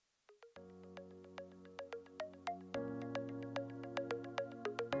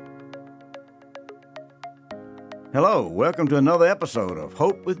Hello, welcome to another episode of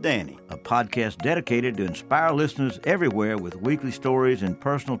Hope with Danny, a podcast dedicated to inspire listeners everywhere with weekly stories and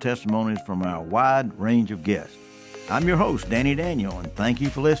personal testimonies from our wide range of guests. I'm your host, Danny Daniel, and thank you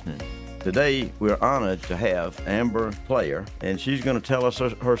for listening. Today, we're honored to have Amber Player, and she's going to tell us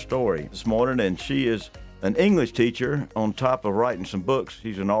her story this morning, and she is an English teacher on top of writing some books.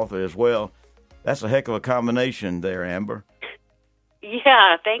 She's an author as well. That's a heck of a combination there, Amber.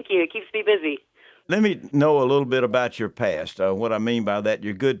 Yeah, thank you. It keeps me busy. Let me know a little bit about your past. What I mean by that,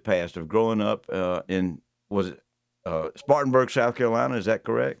 your good past of growing up in Spartanburg, South Carolina. Is that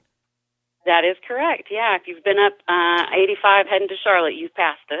correct? That is correct. Yeah, if you've been up 85 heading to Charlotte, you've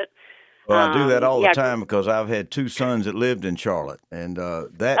passed it. Well, I do that all the time because I've had two sons that lived in Charlotte, and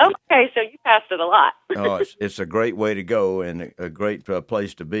that. Okay, so you passed it a lot. It's a great way to go and a great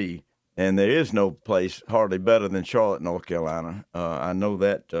place to be. And there is no place hardly better than Charlotte, North Carolina. I know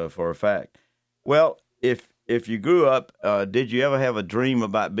that for a fact. Well, if you grew up, did you ever have a dream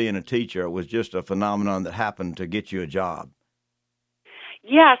about being a teacher? Or it was just a phenomenon that happened to get you a job?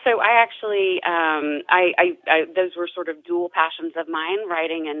 Yeah, so I actually, those were sort of dual passions of mine,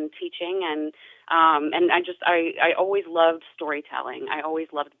 writing and teaching, and I always loved storytelling. I always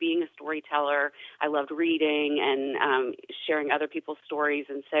loved being a storyteller. I loved reading and sharing other people's stories,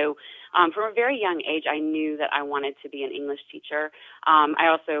 and so from a very young age, I knew that I wanted to be an English teacher. I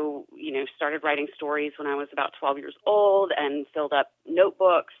also, started writing stories when I was about 12 years old, and filled up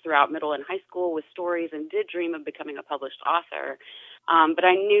notebooks throughout middle and high school with stories, and did dream of becoming a published author. But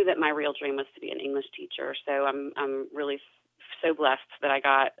I knew that my real dream was to be an English teacher, so I'm really so blessed that I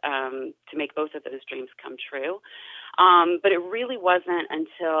got to make both of those dreams come true. But it really wasn't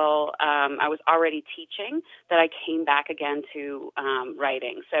until I was already teaching that I came back again to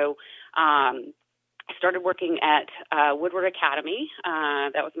writing. So I started working at Woodward Academy.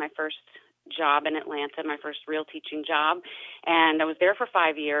 That was my first job in Atlanta, my first real teaching job, and I was there for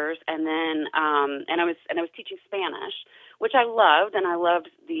 5 years. And then and I was teaching Spanish, which I loved, and I loved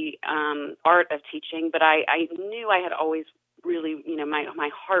the art of teaching. But I knew I had always really, my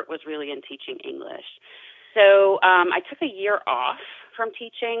heart was really in teaching English. So I took a year off from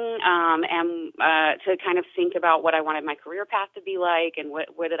teaching and to kind of think about what I wanted my career path to be like, and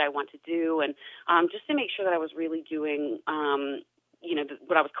what did I want to do, and just to make sure that I was really doing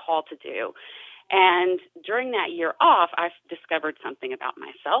what I was called to do. And during that year off, I discovered something about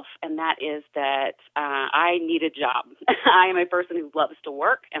myself, and that is that I need a job. I am a person who loves to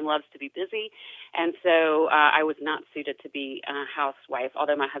work and loves to be busy, and so I was not suited to be a housewife,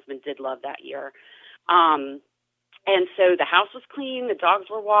 although my husband did love that year. And so the house was clean, the dogs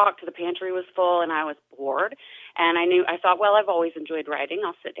were walked, the pantry was full, and I was bored. And I thought, well, I've always enjoyed writing.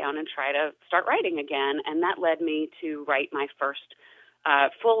 I'll sit down and try to start writing again. And that led me to write my first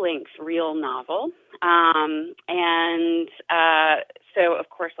full-length real novel. So, of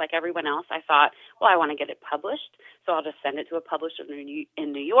course, like everyone else, I thought, well, I want to get it published, so I'll just send it to a publisher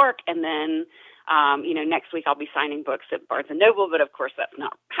in New York, and then, next week I'll be signing books at Barnes & Noble, but of course that's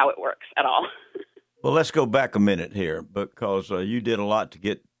not how it works at all. Well, let's go back a minute here, because you did a lot to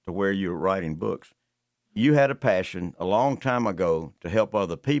get to where you were writing books. You had a passion a long time ago to help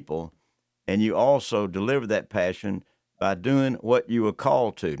other people, and you also delivered that passion by doing what you were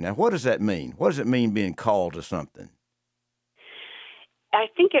called to. Now, what does that mean? What does it mean being called to something? I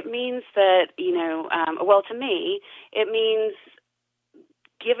think it means that, to me, it means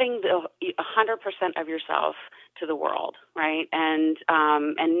giving the 100% of yourself to the world, right? And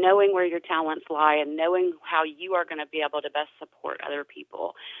knowing where your talents lie, and knowing how you are going to be able to best support other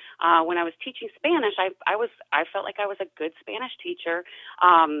people. When I was teaching Spanish, I felt like I was a good Spanish teacher,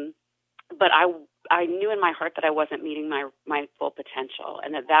 but I knew in my heart that I wasn't meeting my full potential,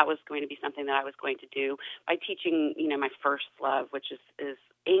 and that was going to be something that I was going to do by teaching, my first love, which is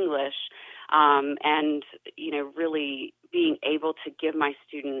English, and really being able to give my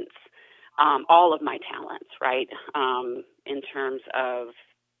students all of my talents, right, in terms of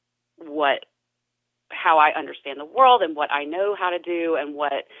how I understand the world and what I know how to do and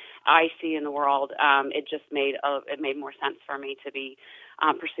what I see in the world. It just made more sense for me to be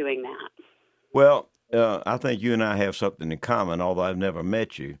pursuing that. Well, I think you and I have something in common, although I've never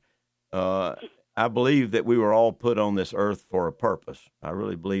met you. I believe that we were all put on this earth for a purpose. I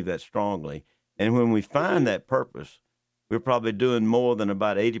really believe that strongly. And when we find that purpose, we're probably doing more than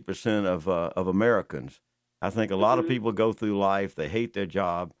about 80% of Americans. I think a lot of people go through life, they hate their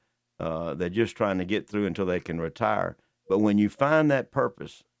job, they're just trying to get through until they can retire. But when you find that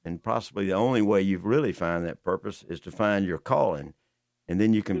purpose, and possibly the only way you really find that purpose is to find your calling, and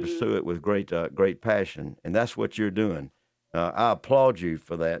then you can pursue it with great passion, and that's what you're doing. I applaud you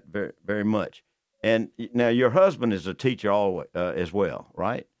for that very, very much. And now your husband is a teacher as well,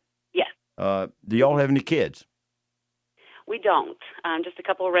 right? Yes. Do y'all have any kids? We don't. Just a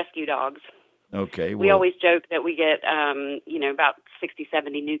couple of rescue dogs. Okay. We Well, always joke that we get, about 60,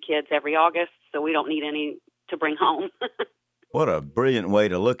 70 new kids every August, so we don't need any to bring home. what a brilliant way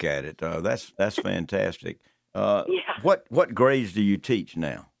to look at it. That's fantastic. Yeah. What grades do you teach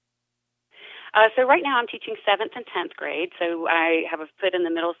now? So right now I'm teaching 7th and 10th grade, so I have a foot in the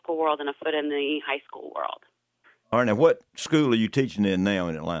middle school world and a foot in the high school world. All right. Now, what school are you teaching in now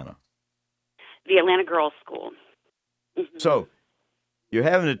in Atlanta? The Atlanta Girls School. Mm-hmm. So you're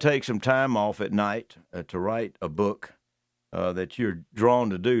having to take some time off at night to write a book that you're drawn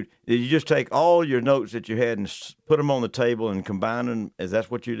to do. Did you just take all your notes that you had and put them on the table and combine them? Is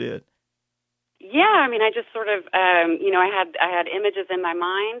that what you did? Yeah, I mean, I just sort of, I had images in my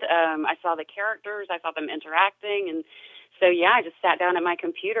mind. I saw the characters, I saw them interacting, and so I just sat down at my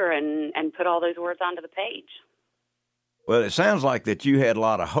computer and put all those words onto the page. Well, it sounds like that you had a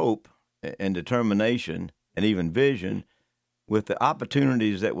lot of hope and determination and even vision with the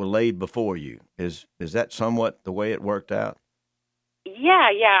opportunities that were laid before you. Is that somewhat the way it worked out? Yeah,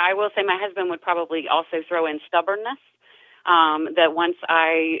 I will say my husband would probably also throw in stubbornness. That once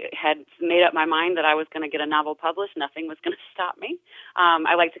I had made up my mind that I was going to get a novel published, nothing was going to stop me.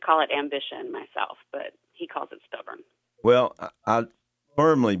 I like to call it ambition myself, but he calls it stubborn. Well, I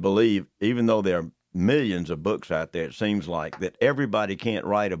firmly believe, even though there are millions of books out there, it seems like that everybody can't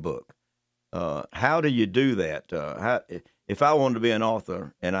write a book. How do you do that? If I wanted to be an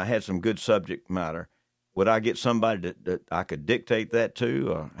author and I had some good subject matter, would I get somebody that I could dictate that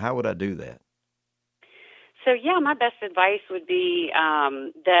to, or how would I do that? So, my best advice would be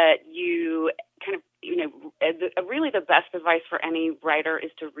that you kind of, really the best advice for any writer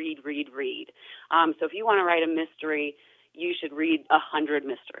is to read. So if you want to write a mystery, you should read 100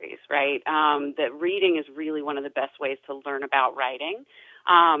 mysteries, right? That reading is really one of the best ways to learn about writing.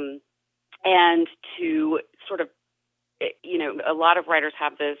 And to sort of, a lot of writers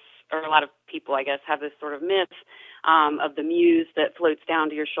have this, or a lot of people, I guess, have this sort of myth of the muse that floats down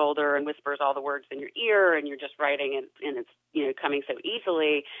to your shoulder and whispers all the words in your ear, and you're just writing and it's coming so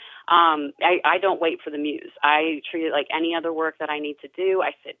easily. I don't wait for the muse. I treat it like any other work that I need to do.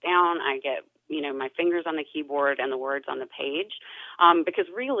 I sit down, I get my fingers on the keyboard and the words on the page, because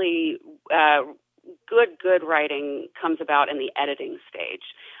really good writing comes about in the editing stage.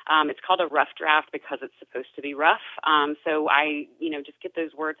 It's called a rough draft because it's supposed to be rough. So I, just get those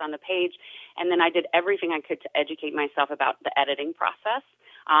words on the page. And then I did everything I could to educate myself about the editing process.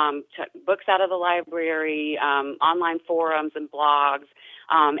 Took books out of the library, online forums and blogs,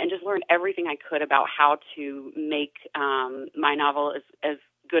 and just learned everything I could about how to make my novel as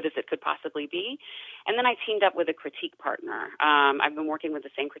good as it could possibly be. And then I teamed up with a critique partner. I've been working with the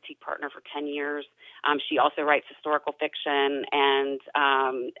same critique partner for 10 years. She also writes historical fiction, and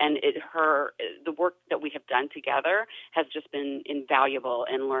the work that we have done together has just been invaluable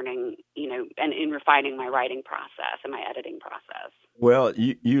in learning, and in refining my writing process and my editing process. Well,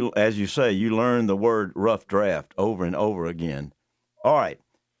 you as you say, you learn the word rough draft over and over again. All right.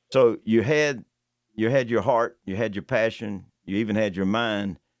 So you had your heart, you had your passion, you even had your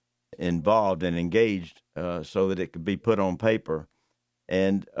mind involved and engaged so that it could be put on paper.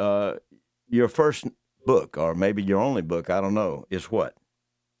 And your first book, or maybe your only book, I don't know, is what?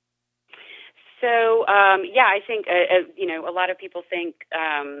 So, I think, a lot of people think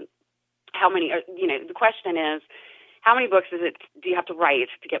how many, the question is, how many books do you have to write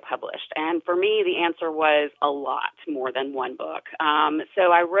to get published? And for me, the answer was a lot more than one book.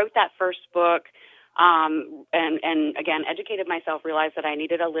 So I wrote that first book, and again, educated myself, realized that I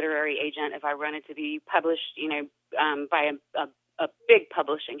needed a literary agent if I wanted to be published, by a big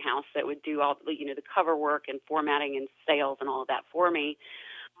publishing house that would do all, the cover work and formatting and sales and all of that for me.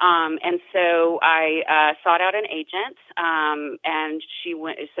 And so I sought out an agent, and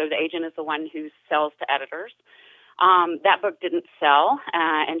so the agent is the one who sells to editors. That book didn't sell,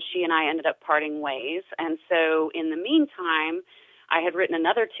 and she and I ended up parting ways. And so in the meantime, I had written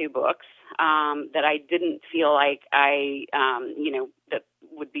another 2 books that I didn't feel like that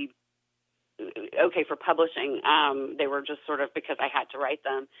would be okay for publishing. They were just sort of because I had to write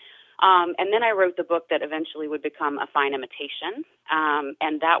them. And then I wrote the book that eventually would become A Fine Imitation,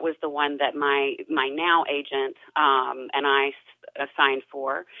 and that was the one that my now agent and I signed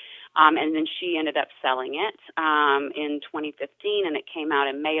for. And then she ended up selling it in 2015, and it came out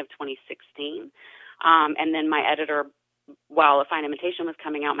in May of 2016. And then my editor, while A Fine Imitation was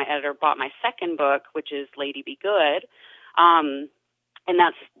coming out, my editor bought my second book, which is Lady Be Good, and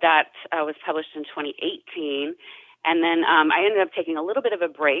that was published in 2018. And then I ended up taking a little bit of a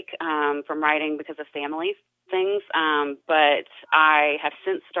break from writing because of family things, but I have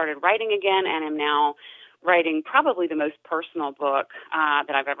since started writing again and am now writing probably the most personal book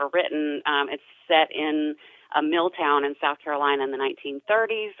that I've ever written. It's set in a mill town in South Carolina in the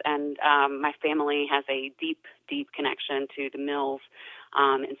 1930s, and my family has a deep, deep connection to the mills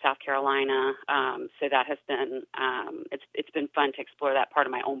in South Carolina. So that has been it's been fun to explore that part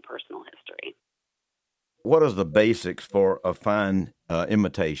of my own personal history. What are the basics for a fine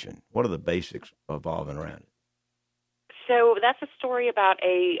imitation? What are the basics evolving around it? So that's a story about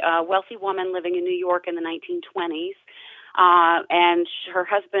a wealthy woman living in New York in the 1920s. And her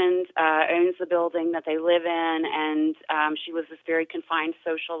husband owns the building that they live in, and she lives this very confined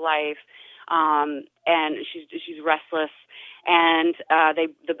social life, and she's restless. And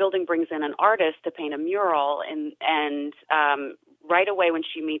the building brings in an artist to paint a mural, and right away when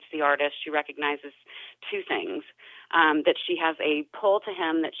she meets the artist, she recognizes two things: that she has a pull to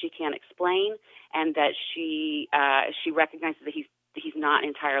him that she can't explain, and that she recognizes that he's not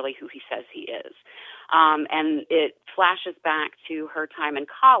entirely who he says he is. And it flashes back to her time in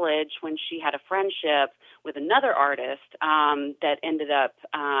college when she had a friendship with another artist that ended up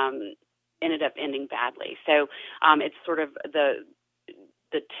ending badly. So it's sort of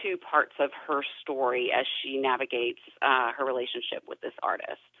the two parts of her story as she navigates her relationship with this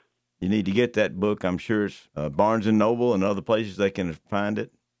artist. You need to get that book. I'm sure it's Barnes & Noble and other places they can find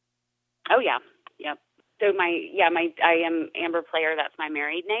it. Oh, yeah. Yep. So I am Amber Player. That's my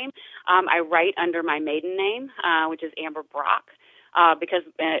married name. I write under my maiden name, which is Amber Brock, because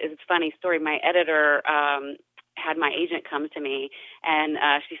it's a funny story. My editor had my agent come to me, and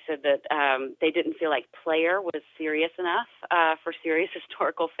she said that they didn't feel like Player was serious enough for serious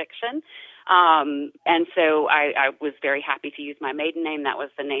historical fiction. And so I was very happy to use my maiden name. That was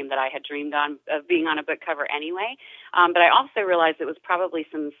the name that I had dreamed of being on a book cover anyway. But I also realized it was probably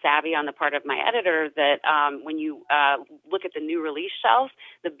some savvy on the part of my editor that when you look at the new release shelves,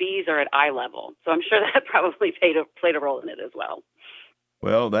 the B's are at eye level. So I'm sure that probably played a role in it as well.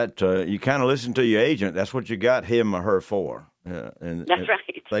 Well, that you kind of listen to your agent. That's what you got him or her for. And that's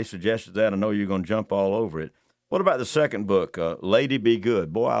right. They suggested that. I know you're going to jump all over it. What about the second book, Lady Be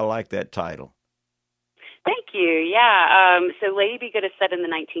Good? Boy, I like that title. Thank you. Yeah. So Lady Be Good is set in the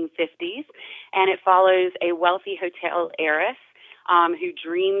 1950s, and it follows a wealthy hotel heiress who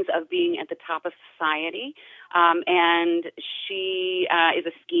dreams of being at the top of society. And she is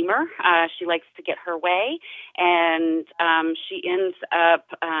a schemer. She likes to get her way, and she ends up,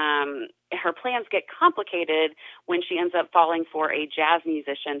 her plans get complicated when she ends up falling for a jazz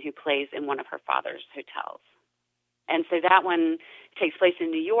musician who plays in one of her father's hotels. And so that one takes place in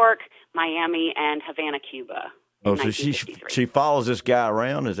New York, Miami, and Havana, Cuba. Oh, so she follows this guy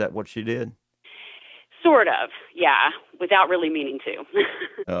around? Is that what she did? Sort of, yeah, without really meaning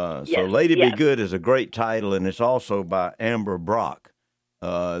to. So Lady Be Good is a great title, and it's also by Amber Brock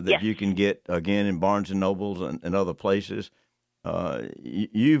that you can get, again, in Barnes & Nobles and other places.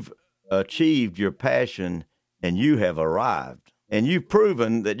 You've achieved your passion, and you have arrived. And you've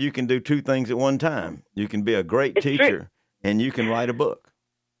proven that you can do two things at one time. You can be a great teacher, and you can write a book.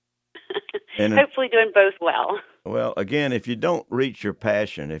 And hopefully doing both well. Well, again, if you don't reach your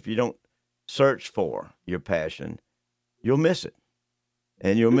passion, if you don't search for your passion, you'll miss it.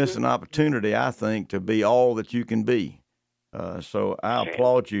 And you'll miss an opportunity, I think, to be all that you can be. So I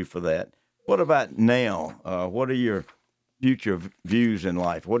applaud you for that. What about now? What are your future views in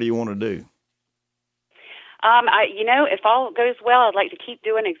life? What do you want to do? If all goes well, I'd like to keep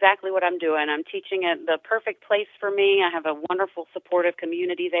doing exactly what I'm doing. I'm teaching at the perfect place for me. I have a wonderful, supportive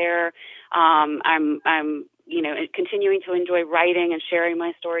community there. I'm continuing to enjoy writing and sharing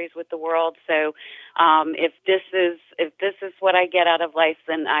my stories with the world. So, if this is what I get out of life,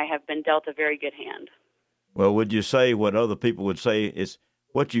 then I have been dealt a very good hand. Well, would you say what other people would say is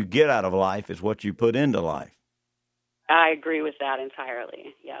what you get out of life is what you put into life? I agree with that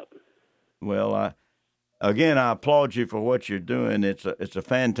entirely. Yep. Well, Again, I applaud you for what you're doing. It's a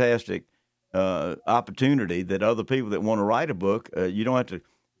fantastic opportunity that other people that want to write a book, you don't have to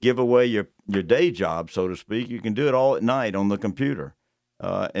give away your day job, so to speak. You can do it all at night on the computer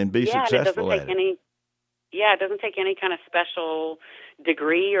and be successful at it. It doesn't take any kind of special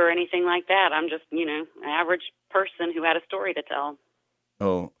degree or anything like that. I'm just, an average person who had a story to tell.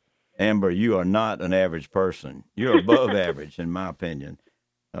 Oh, Amber, you are not an average person. You're above average, in my opinion.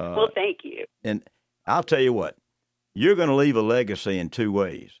 Well, thank you. And I'll tell you what, you're going to leave a legacy in two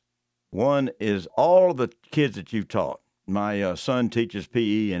ways. One is all the kids that you've taught. My son teaches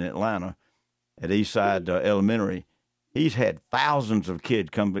PE in Atlanta at Eastside Elementary. He's had thousands of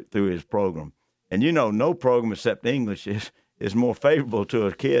kids come through his program. And no program except English is more favorable to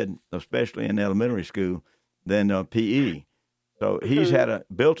a kid, especially in elementary school, than PE. So he's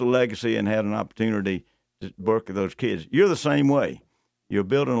built a legacy and had an opportunity to work with those kids. You're the same way. You're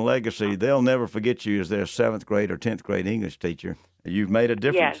building a legacy. They'll never forget you as their 7th grade or 10th grade English teacher. You've made a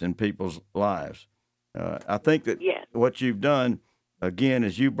difference in people's lives. I think that what you've done, again,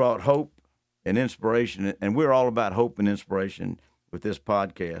 is you brought hope and inspiration, and we're all about hope and inspiration with this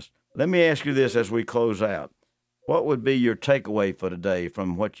podcast. Let me ask you this as we close out. What would be your takeaway for today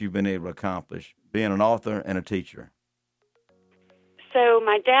from what you've been able to accomplish, being an author and a teacher? So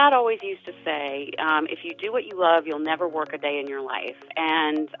my dad always used to say, if you do what you love, you'll never work a day in your life.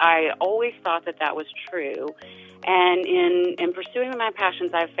 And I always thought that was true. And in pursuing my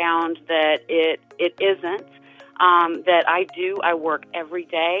passions, I've found that it isn't, that I work every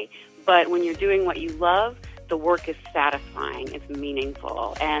day. But when you're doing what you love, the work is satisfying, it's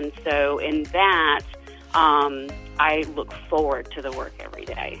meaningful. And so in that, I look forward to the work every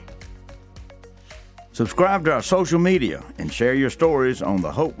day. Subscribe to our social media and share your stories on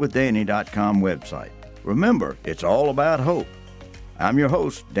the HopeWithDanny.com website. Remember, it's all about hope. I'm your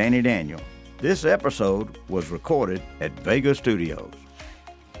host, Danny Daniel. This episode was recorded at Vega Studios.